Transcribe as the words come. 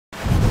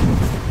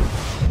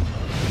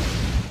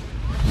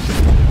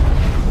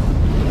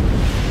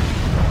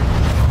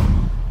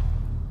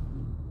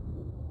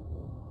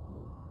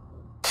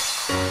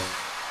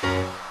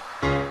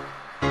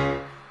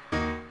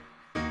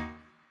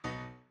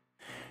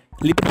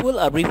Liverpool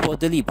are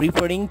reportedly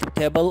preparing to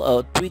table a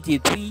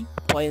 £23.7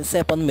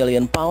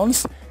 million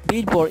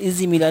bid for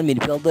AC Milan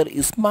midfielder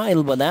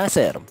Ismail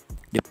Benacer.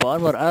 The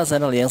former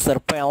Arsenal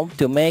youngster failed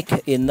to make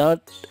it in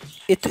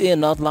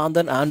North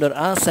London under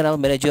Arsenal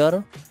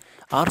manager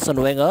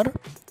Arsene Wenger,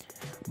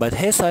 but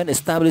has since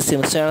established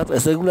himself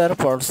as a regular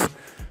for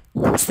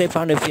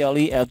Stefano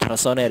Pioli at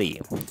Rossoneri.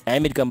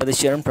 Amid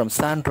competition from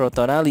Sandro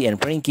Tonali and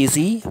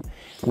Frankie,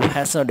 who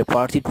has now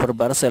departed for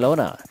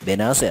Barcelona,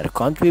 Benacer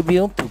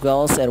contributed 2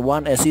 goals and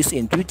 1 assist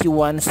in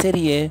 21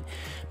 Serie A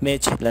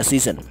match last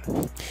season.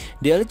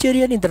 The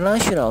Algerian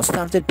international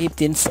started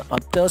 15th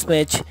of those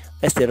matches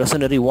as the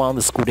Rossoneri won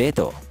the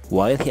Scudetto,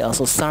 while he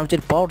also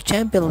started 4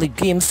 Champions League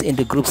games in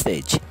the group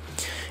stage.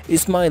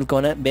 Ismail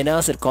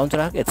Benacer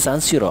contract at San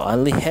Siro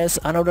only has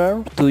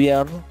another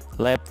 2-year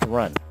left to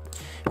run,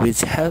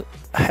 which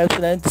helps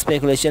led to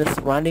speculations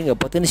surrounding a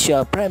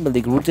potential Premier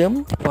League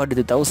rhythm for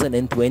the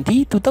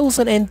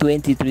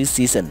 2020-2023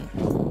 season.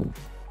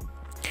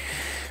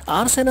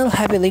 Arsenal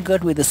have been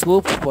linked with the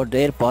swoop for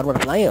their former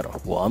player,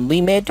 who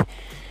only made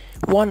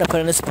 1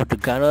 appearance for the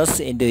Gunners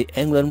in the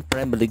England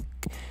Premier League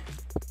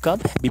Cup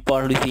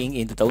before leaving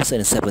in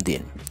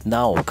 2017.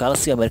 Now,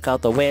 Calcio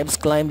Mercato webs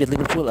claim that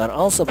Liverpool are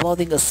also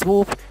plotting a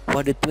swoop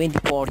for the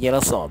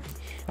 24-year-old,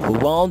 who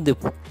won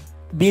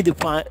be the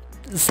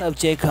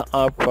subject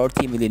of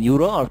 €40 million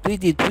or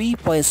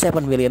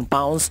 £23.7 million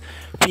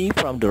fee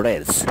from the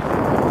Reds.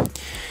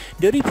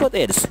 The report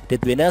adds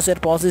that Benacer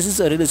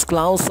possesses a release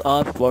clause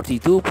of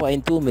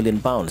 £42.2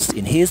 million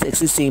in his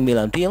existing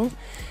Milan deal,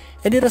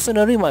 and the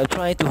Rossoneri might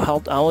try to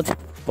hold out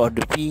for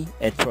the fee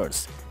at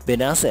first.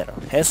 Benacer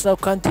has now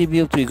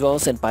contributed 3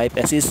 goals and 5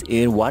 assists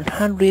in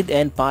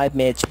 105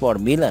 matches for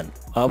Milan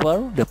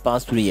over the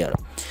past 3 years,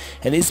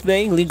 and is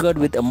being linked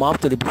with a move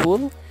to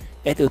Liverpool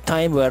at a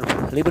time where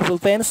Liverpool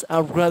fans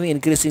are growing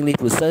increasingly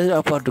frustrated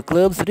over the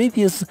club's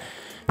refuse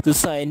to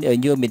sign a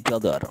new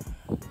midfielder.